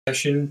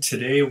Session.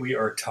 Today we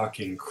are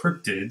talking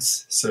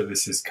cryptids, so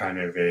this is kind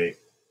of a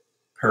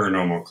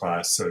paranormal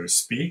class, so to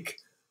speak.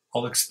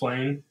 I'll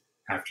explain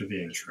after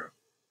the intro.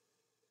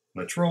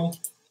 Let's roll.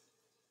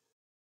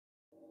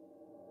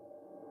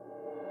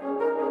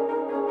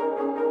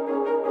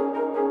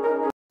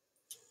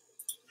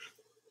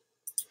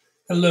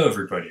 Hello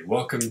everybody,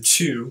 welcome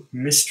to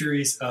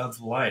Mysteries of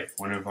Life,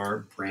 one of our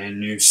brand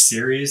new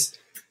series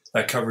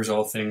that covers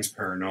all things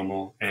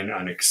paranormal and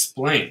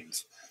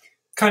unexplained.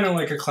 Kind of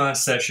like a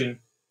class session,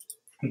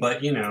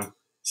 but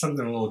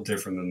something a little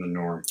different than the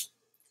norm.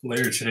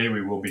 Later today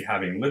we will be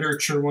having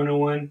Literature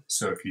 101,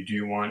 so if you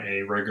do want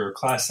a regular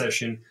class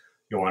session,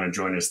 you'll want to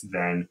join us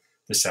then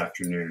this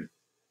afternoon.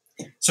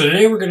 So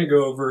today we're going to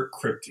go over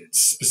cryptids,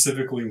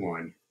 specifically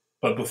one,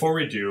 but before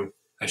we do,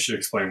 I should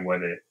explain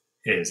what it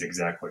is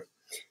exactly.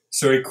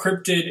 So a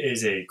cryptid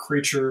is a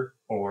creature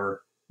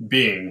or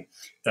being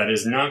that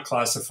is not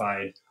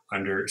classified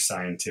under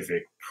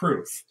scientific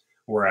proof,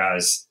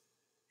 whereas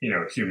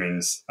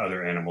humans,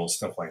 other animals,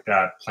 stuff like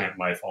that, plant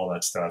life, all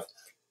that stuff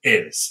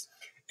is.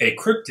 A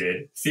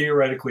cryptid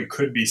theoretically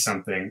could be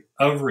something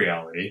of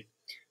reality,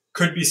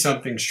 could be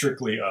something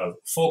strictly of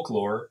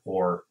folklore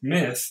or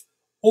myth,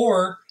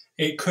 or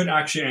it could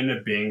actually end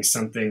up being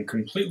something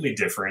completely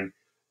different,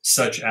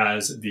 such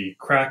as the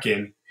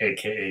kraken,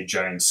 aka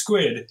giant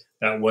squid,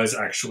 that was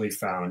actually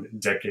found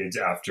decades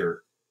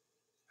after,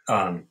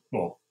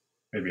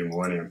 maybe a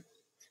millennium. I'm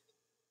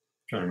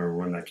trying to remember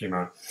when that came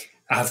out,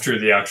 after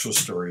the actual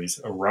stories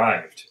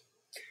arrived.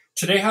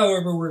 Today,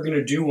 however, we're going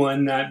to do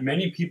one that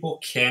many people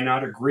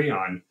cannot agree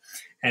on,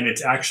 and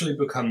it's actually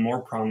become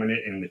more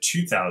prominent in the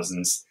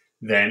 2000s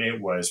than it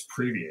was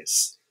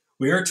previous.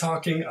 We are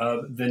talking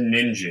of the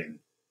Ningen.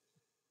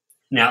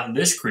 Now,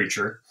 this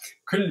creature,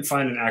 couldn't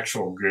find an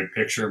actual good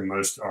picture.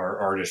 Most are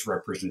artist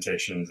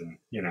representations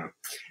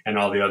and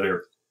all the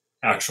other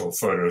actual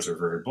photos are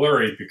very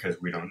blurry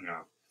because we don't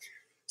know.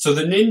 So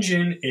the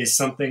Ningen is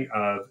something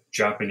of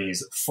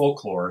Japanese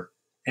folklore,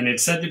 and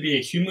it's said to be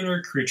a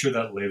humanoid creature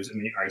that lives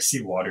in the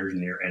icy waters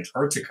near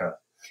Antarctica.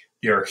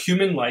 They are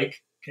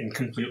human-like and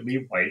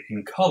completely white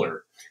in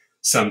color.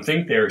 Some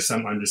think they are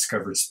some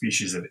undiscovered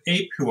species of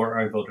ape who are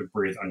able to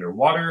breathe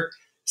underwater.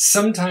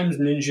 Sometimes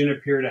Ningen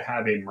appear to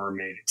have a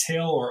mermaid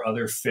tail or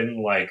other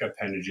fin-like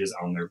appendages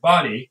on their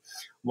body,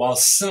 while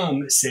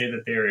some say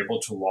that they are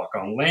able to walk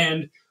on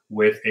land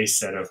with a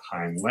set of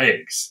hind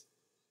legs.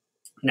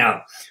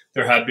 Now,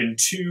 there have been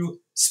two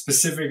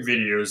specific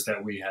videos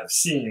that we have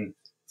seen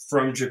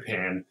from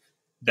Japan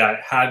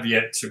that have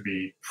yet to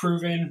be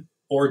proven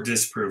or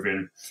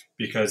disproven,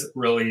 because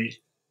really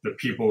the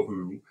people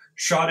who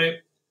shot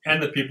it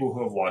and the people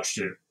who have watched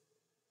it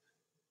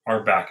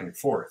are back and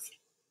forth.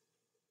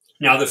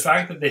 Now, the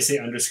fact that they say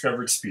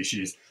undiscovered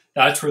species,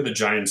 that's where the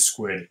giant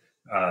squid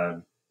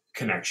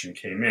connection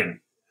came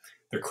in.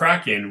 The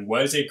kraken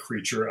was a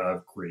creature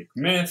of Greek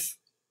myth.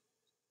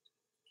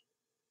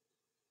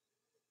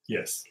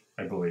 Yes,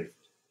 I believe.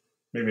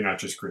 Maybe not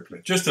just Greek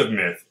myth, just of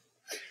myth.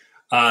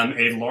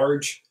 A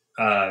large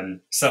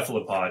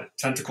cephalopod,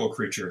 tentacle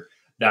creature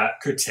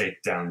that could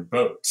take down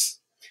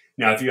boats.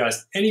 Now, if you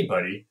asked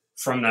anybody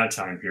from that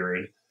time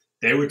period,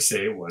 they would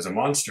say it was a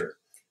monster.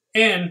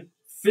 And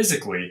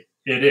physically,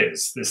 it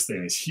is. This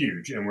thing is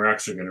huge, and we're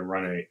actually going to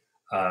run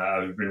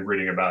I've been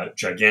reading about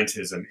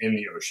gigantism in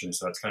the ocean,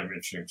 so that's kind of an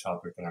interesting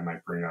topic that I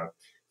might bring up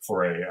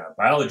for a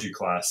biology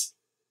class.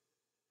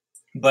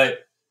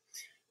 But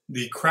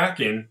the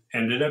kraken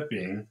ended up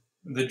being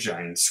the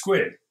giant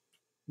squid,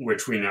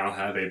 which we now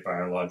have a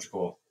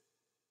biological,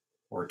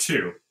 or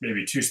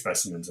maybe two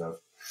specimens of.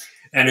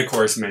 And of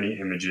course, many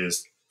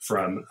images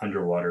from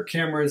underwater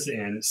cameras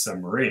and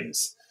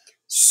submarines.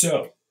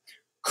 So,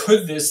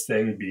 could this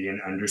thing be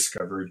an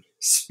undiscovered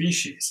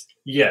species?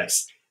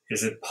 Yes.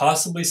 Is it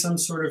possibly some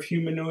sort of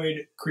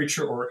humanoid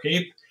creature or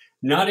ape?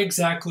 Not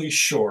exactly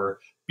sure,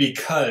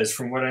 because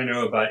from what I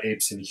know about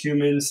apes and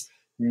humans,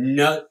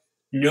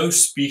 no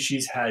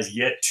species has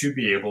yet to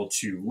be able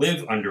to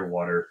live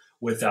underwater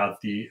without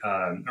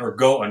or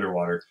go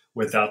underwater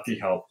without the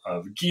help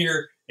of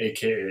gear,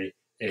 aka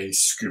a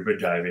scuba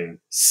diving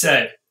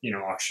set,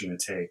 oxygen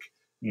tank,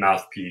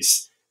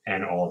 mouthpiece,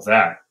 and all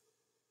that.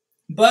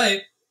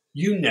 But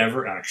you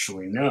never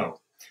actually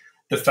know.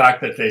 The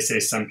fact that they say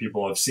some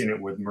people have seen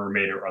it with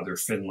mermaid or other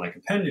fin-like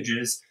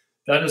appendages,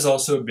 that is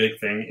also a big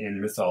thing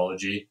in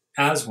mythology,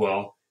 as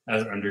well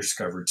as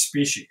undiscovered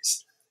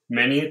species.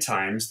 Many a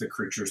times, the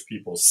creatures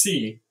people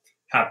see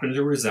happen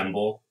to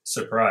resemble,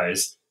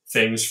 surprise,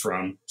 things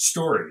from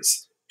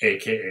stories,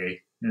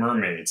 aka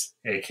mermaids,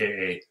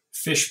 aka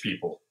fish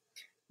people.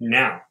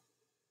 Now,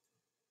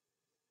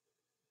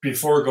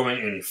 before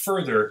going any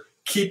further,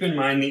 keep in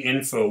mind the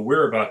info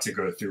we're about to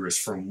go through is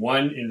from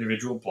one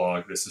individual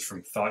blog. This is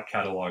from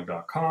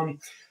thoughtcatalog.com.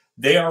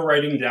 They are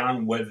writing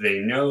down what they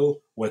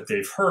know, what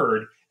they've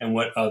heard, and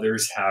what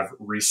others have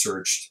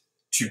researched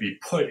to be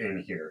put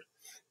in here.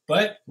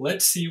 But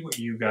let's see what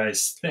you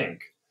guys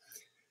think.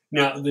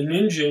 Now, the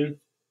Ningen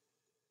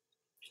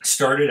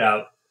started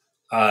out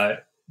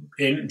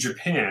in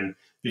Japan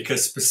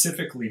because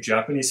specifically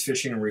Japanese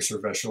fishing and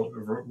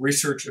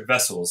research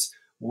vessels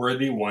were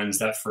the ones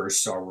that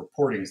first saw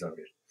reportings of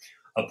it.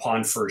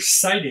 Upon first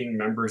sighting,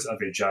 members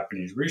of a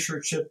Japanese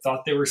research ship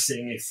thought they were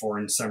seeing a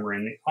foreign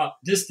submarine in the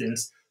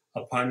distance.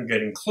 Upon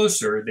getting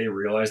closer, they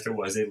realized it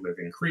was a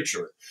living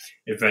creature.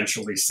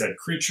 Eventually, said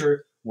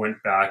creature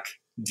went back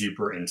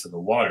deeper into the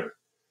water.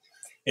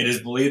 It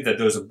is believed that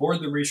those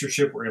aboard the research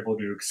ship were able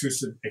to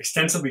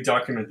extensively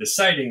document the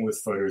sighting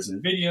with photos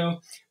and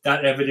video.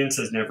 That evidence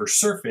has never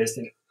surfaced,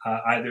 and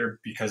either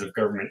because of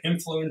government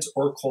influence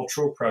or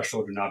cultural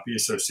pressure to not be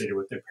associated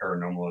with the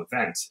paranormal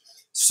events.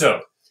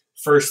 So,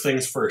 first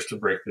things first to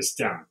break this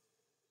down.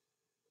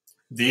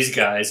 These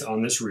guys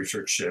on this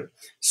research ship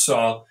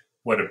saw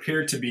what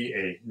appeared to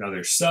be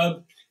another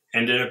sub,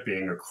 ended up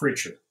being a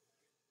creature.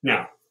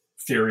 Now,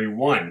 theory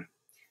one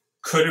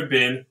could have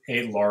been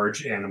a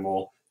large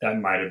animal that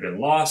might have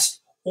been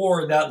lost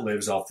or that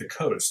lives off the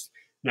coast.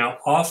 Now,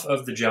 off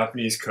of the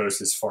Japanese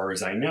coast, as far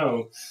as I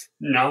know,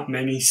 not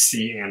many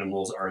sea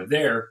animals are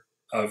there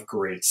of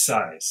great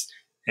size.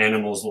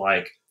 Animals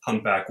like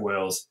humpback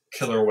whales,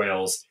 killer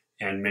whales,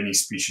 and many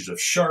species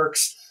of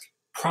sharks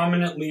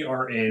prominently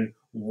are in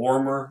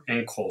warmer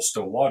and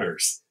coastal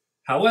waters.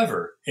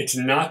 However, it's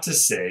not to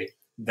say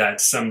that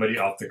somebody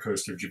off the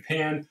coast of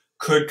Japan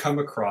could come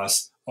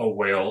across a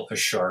whale, a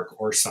shark,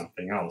 or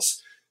something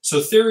else. So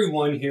theory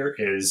one here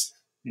is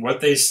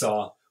what they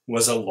saw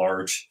was a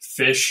large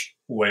fish,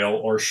 whale,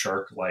 or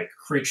shark-like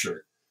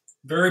creature.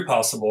 Very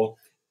possible,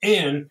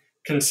 and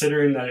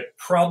considering that it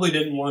probably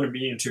didn't want to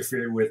be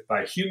interfered with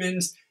by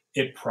humans,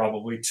 it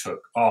probably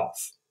took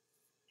off.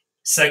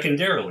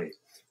 Secondarily,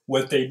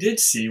 what they did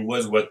see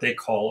was what they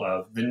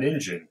call the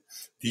Ninjin,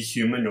 the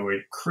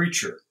humanoid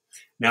creature.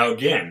 Now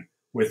again,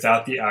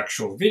 without the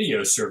actual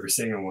video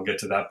surfacing, and we'll get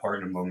to that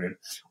part in a moment,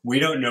 we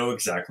don't know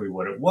exactly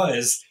what it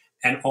was,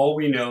 and all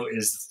we know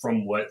is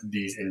from what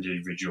these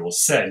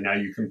individuals said. Now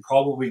you can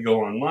probably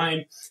go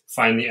online,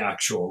 find the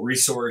actual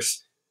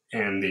resource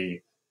and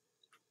the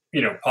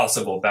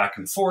possible back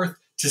and forth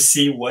to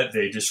see what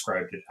they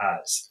described it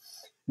as.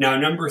 Now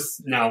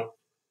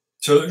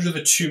so those are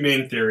the two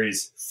main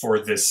theories for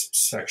this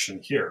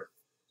section here.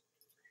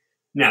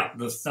 Now,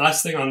 the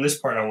last thing on this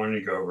part I wanted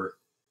to go over,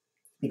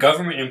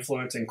 government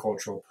influence and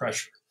cultural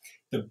pressure.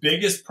 The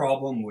biggest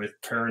problem with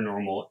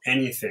paranormal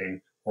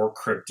anything or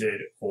cryptid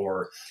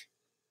or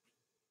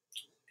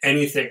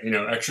anything,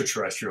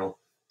 extraterrestrial,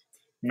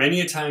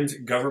 many a times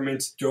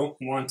governments don't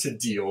want to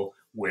deal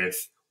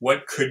with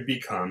what could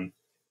become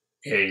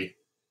a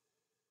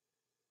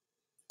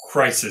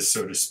crisis,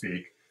 so to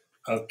speak,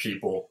 of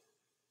people,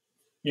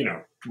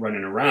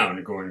 running around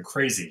and going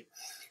crazy.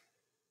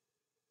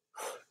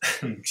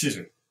 Excuse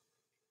me.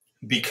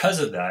 Because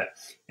of that,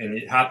 and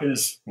it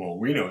happens,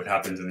 we know it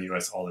happens in the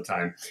US all the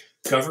time,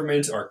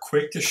 governments are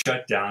quick to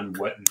shut down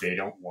what they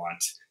don't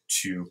want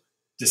to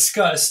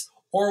discuss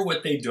or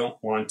what they don't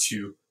want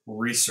to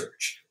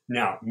research.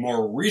 Now,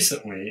 more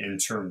recently, in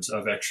terms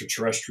of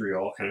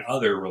extraterrestrial and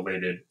other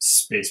related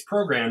space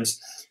programs,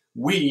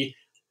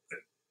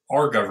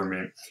 our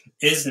government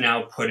is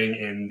now putting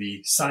in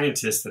the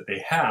scientists that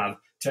they have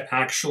to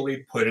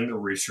actually put in the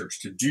research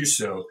to do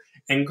so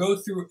and go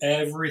through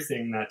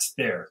everything that's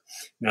there.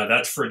 Now,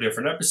 that's for a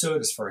different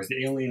episode as far as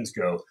the aliens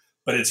go,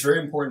 but it's very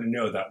important to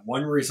know that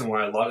one reason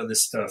why a lot of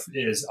this stuff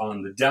is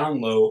on the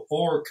down low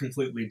or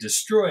completely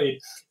destroyed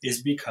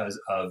is because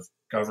of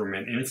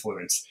government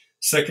influence.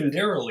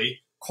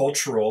 Secondarily,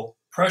 cultural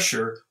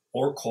pressure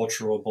or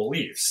cultural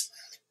beliefs.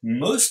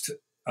 Most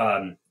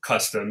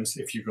customs,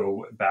 if you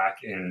go back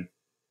in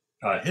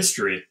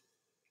history,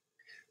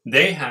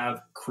 they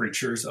have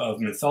creatures of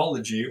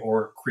mythology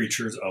or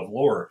creatures of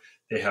lore.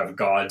 They have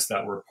gods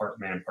that were part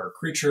man, part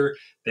creature.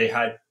 They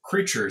had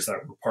creatures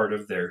that were part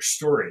of their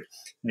story.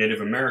 Native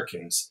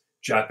Americans,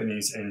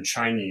 Japanese and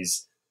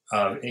Chinese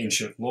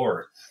ancient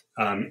lore.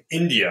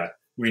 India,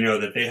 we know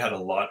that they had a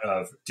lot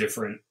of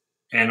different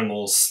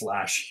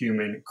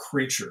animals/human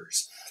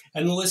creatures.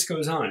 And the list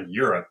goes on.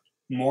 Europe,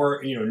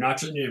 more, not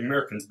just Native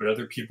Americans, but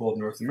other people of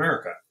North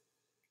America.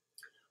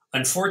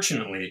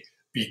 Unfortunately,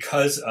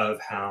 because of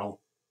how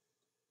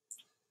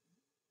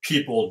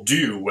people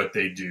do what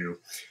they do,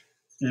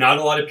 not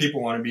a lot of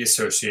people want to be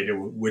associated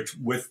with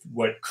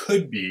what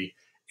could be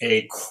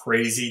a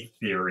crazy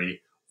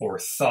theory or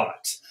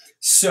thought.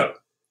 So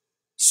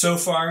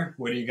far,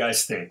 what do you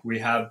guys think? We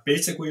have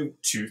basically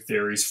two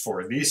theories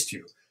for these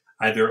two.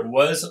 Either it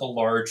was a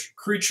large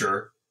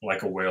creature,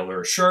 like a whale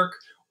or a shark,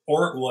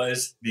 or it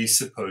was the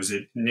supposed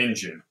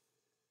Ninjin.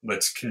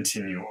 Let's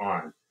continue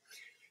on.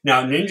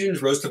 Now,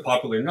 Ninjins rose to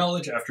popular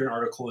knowledge after an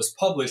article was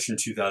published in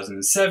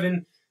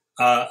 2007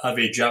 of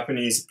a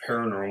Japanese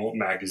paranormal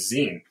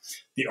magazine.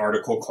 The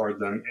article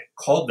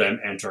called them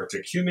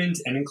Antarctic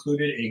humans and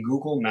included a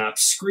Google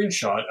Maps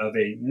screenshot of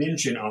a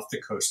Ninjin off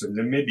the coast of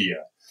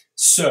Namibia.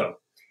 So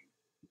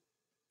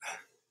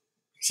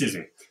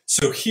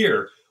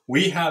here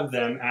we have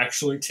them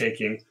actually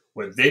taking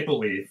what they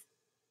believe,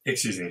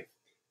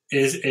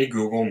 is a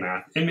Google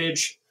Map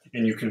image,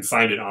 and you can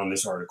find it on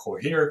this article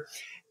here.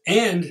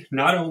 And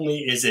not only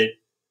is it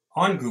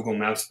on Google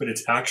Maps, but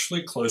it's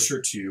actually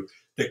closer to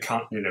the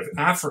continent of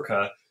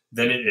Africa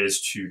than it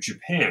is to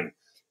Japan.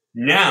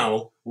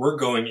 Now we're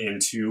going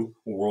into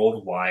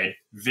worldwide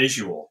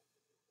visual.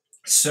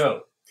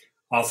 So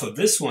off of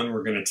this one,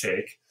 we're going to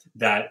take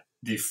that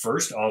the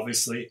first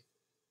obviously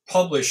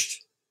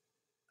published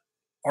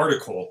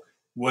article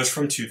was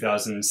from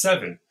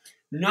 2007.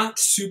 Not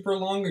super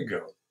long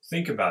ago.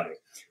 Think about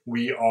it.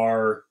 We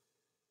are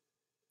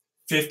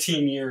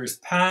 15 years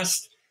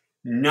past,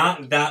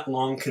 not that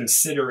long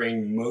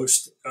considering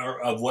most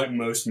of what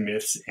most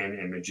myths and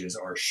images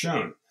are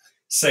shown.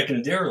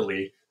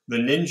 Secondarily, the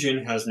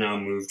Ninjin has now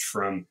moved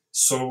from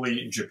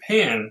solely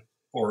Japan,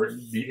 or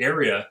the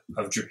area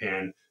of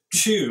Japan,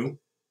 to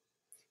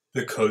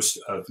the coast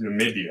of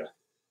Namibia.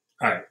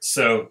 All right,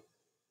 so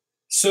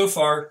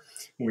far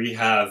we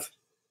have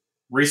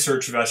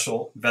research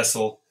vessel,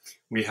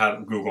 we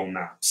have Google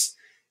Maps.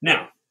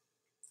 Now,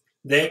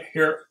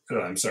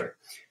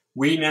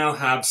 we now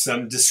have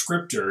some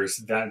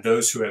descriptors that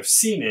those who have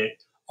seen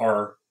it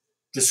are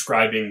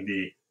describing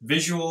the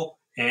visual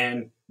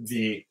and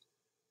the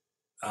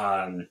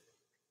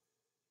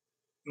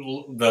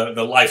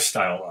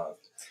lifestyle of.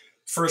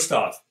 First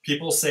off,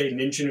 people say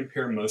Ninjin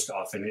appear most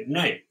often at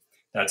night.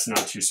 That's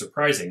not too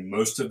surprising.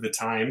 Most of the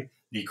time,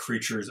 the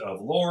creatures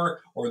of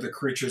lore or the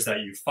creatures that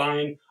you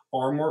find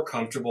are more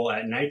comfortable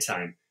at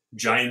nighttime.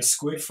 Giant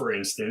squid, for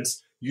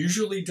instance,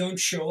 usually don't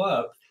show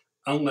up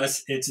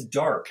unless it's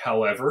dark.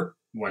 However,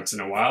 once in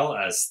a while,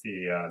 as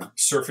the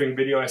surfing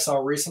video I saw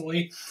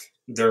recently,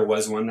 there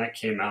was one that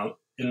came out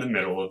in the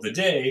middle of the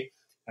day.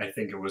 I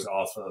think it was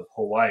off of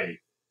Hawaii.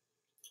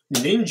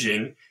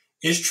 Ninjin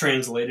is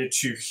translated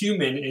to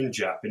human in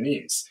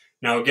Japanese.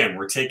 Now, again,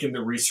 we're taking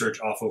the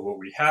research off of what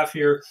we have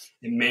here.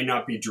 It may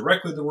not be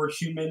directly the word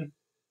human,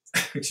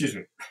 excuse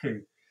me,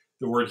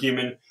 the word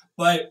human,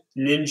 but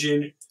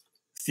Ninjin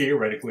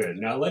theoretically is.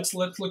 Now, let's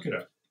look it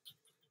up.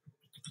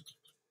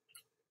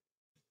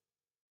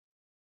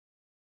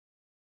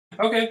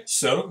 Okay,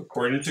 so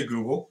according to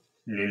Google,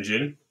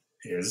 Ninjin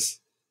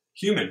is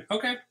human.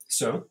 Okay,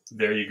 so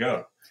there you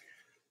go.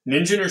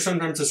 Ninjin are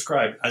sometimes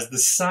described as the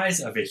size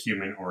of a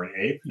human or an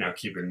ape. Now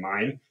keep in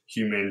mind,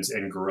 humans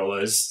and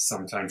gorillas,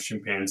 sometimes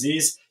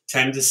chimpanzees,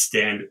 tend to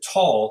stand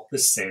tall, the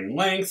same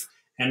length,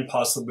 and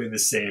possibly the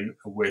same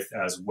width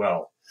as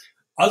well.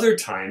 Other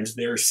times,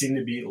 they are seen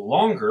to be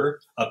longer,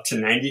 up to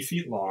 90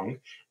 feet long,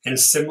 and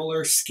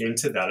similar skin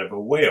to that of a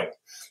whale.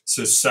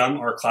 So some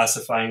are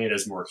classifying it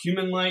as more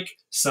human-like,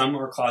 some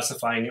are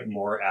classifying it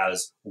more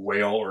as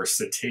whale or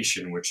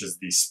cetacean, which is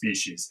the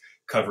species,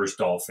 covers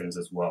dolphins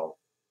as well.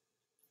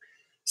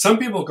 Some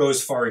people go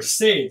as far as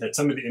say that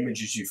some of the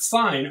images you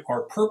find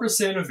are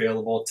purposely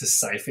unavailable to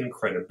siphon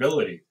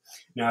credibility.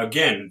 Now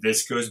again,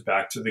 this goes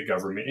back to the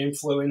government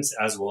influence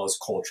as well as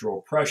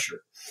cultural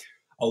pressure.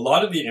 A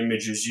lot of the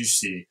images you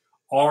see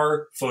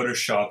are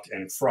photoshopped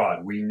and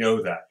fraud. We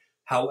know that.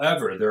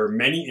 However, there are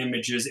many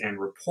images and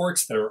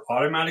reports that are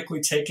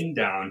automatically taken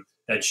down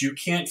that you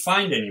can't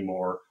find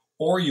anymore,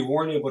 or you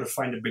weren't able to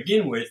find to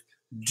begin with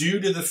due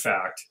to the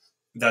fact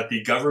that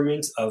the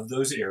governments of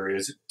those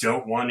areas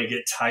don't want to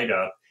get tied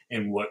up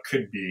in what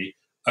could be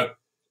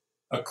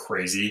a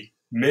crazy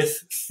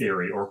myth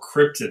theory or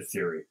cryptid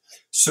theory.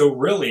 So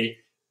really,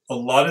 a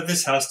lot of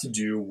this has to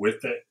do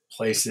with the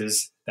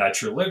places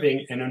that you're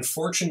living, and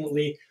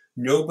unfortunately,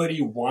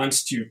 nobody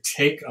wants to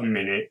take a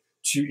minute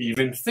to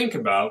even think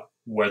about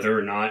whether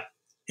or not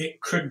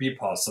it could be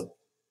possible.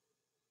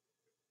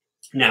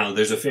 Now,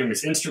 there's a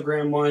famous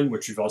Instagram one,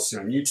 which you've also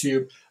seen on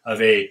YouTube,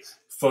 of a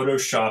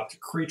photoshopped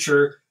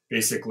creature,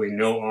 basically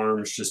no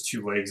arms, just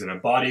 2 legs and a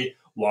body,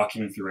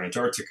 walking through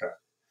Antarctica.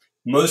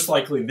 Most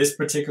likely, this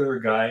particular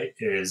guy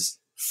is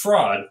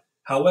fraud.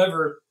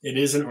 However, it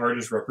is an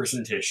artist's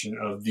representation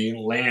of the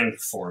land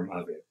form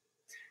of it.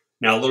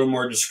 Now, a little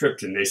more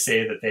descriptive. They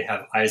say that they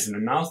have eyes and a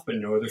mouth, but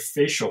no other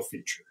facial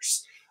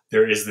features.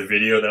 There is the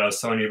video that I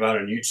was telling you about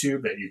on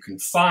YouTube that you can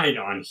find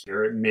on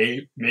here. It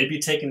may be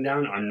taken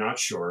down, I'm not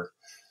sure.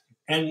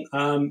 And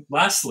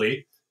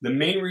lastly, the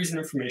main reason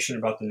information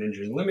about the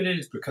Ninja is limited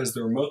is because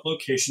the remote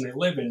location they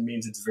live in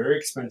means it's very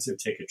expensive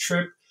to take a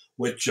trip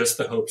with just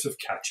the hopes of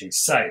catching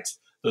sight.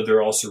 Though there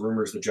are also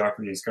rumors the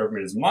Japanese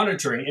government is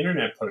monitoring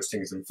internet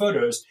postings and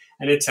photos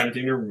and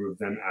attempting to remove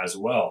them as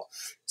well.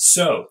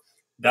 So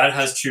that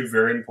has 2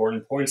 very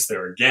important points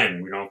there.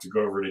 Again, we don't have to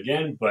go over it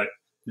again, but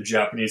the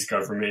Japanese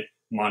government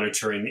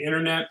monitoring the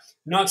internet.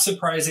 Not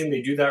surprising,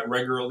 they do that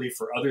regularly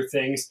for other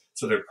things,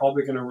 so they're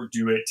probably going to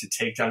do it to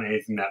take down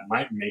anything that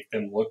might make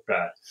them look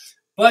bad.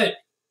 But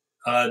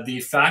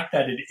the fact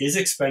that it is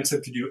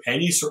expensive to do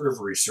any sort of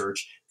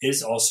research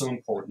is also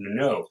important to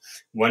know.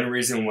 One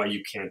reason why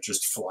you can't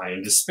just fly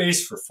into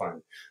space for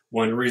fun.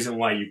 One reason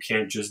why you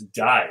can't just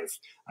dive.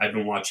 I've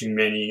been watching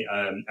many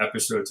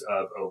episodes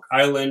of Oak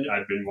Island.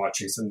 I've been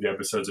watching some of the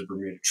episodes of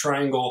Bermuda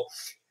Triangle.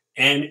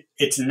 And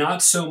it's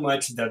not so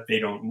much that they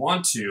don't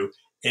want to,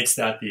 it's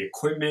that the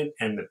equipment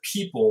and the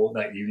people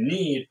that you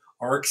need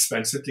are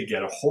expensive to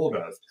get a hold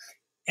of.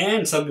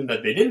 And something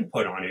that they didn't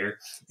put on here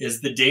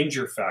is the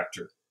danger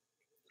factor.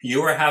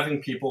 you are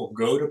having people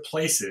go to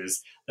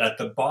places that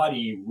the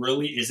body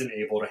really isn't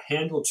able to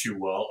handle too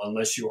well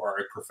unless you are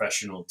a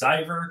professional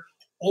diver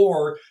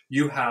or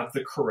you have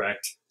the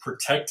correct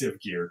protective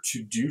gear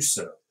to do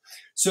so.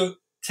 So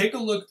take a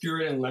look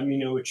through it and let me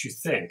know what you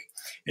think.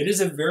 It is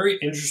a very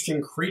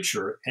interesting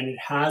creature, and it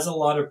has a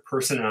lot of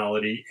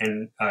personality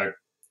and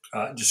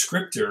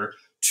descriptor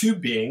to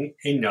being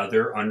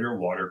another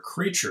underwater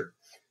creature.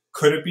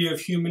 Could it be of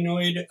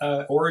humanoid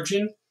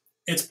origin?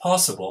 It's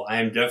possible.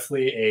 I am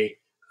definitely a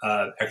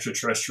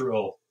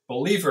extraterrestrial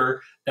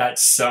believer that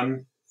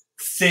some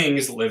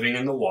things living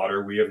in the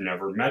water we have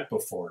never met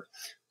before.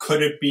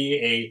 Could it be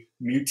a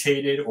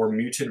mutated or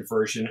mutant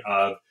version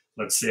of,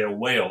 let's say, a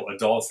whale, a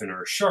dolphin,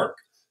 or a shark?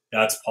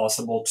 That's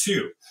possible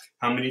too.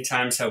 How many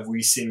times have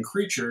we seen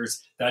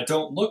creatures that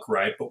don't look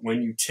right, but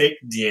when you take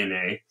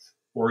DNA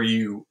or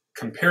you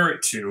compare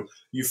it to,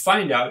 you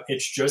find out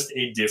it's just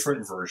a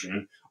different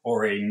version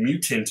or a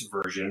mutant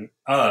version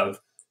of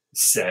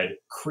said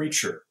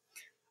creature?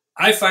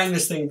 I find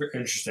this thing very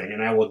interesting,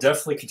 and I will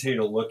definitely continue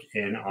to look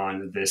in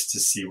on this to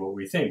see what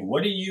we think.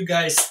 What do you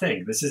guys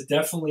think? This is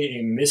definitely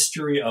a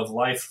mystery of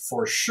life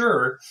for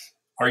sure.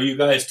 Are you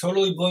guys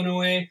totally blown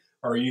away,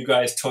 or are you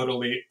guys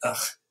totally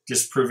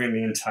disproving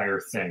the entire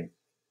thing?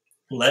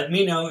 Let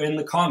me know in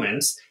the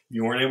comments. If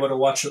you weren't able to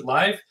watch it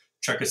live,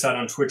 check us out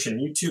on Twitch and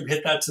YouTube.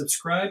 Hit that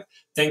subscribe.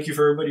 Thank you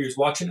for everybody who's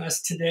watching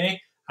us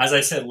today. As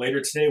I said,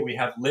 later today we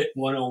have Lit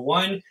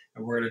 101,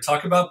 and we're going to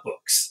talk about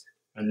books.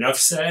 Enough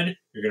said.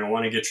 You're going to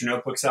want to get your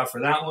notebooks out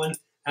for that one.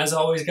 As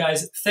always,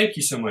 guys, thank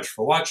you so much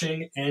for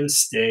watching, and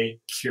stay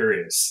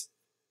curious.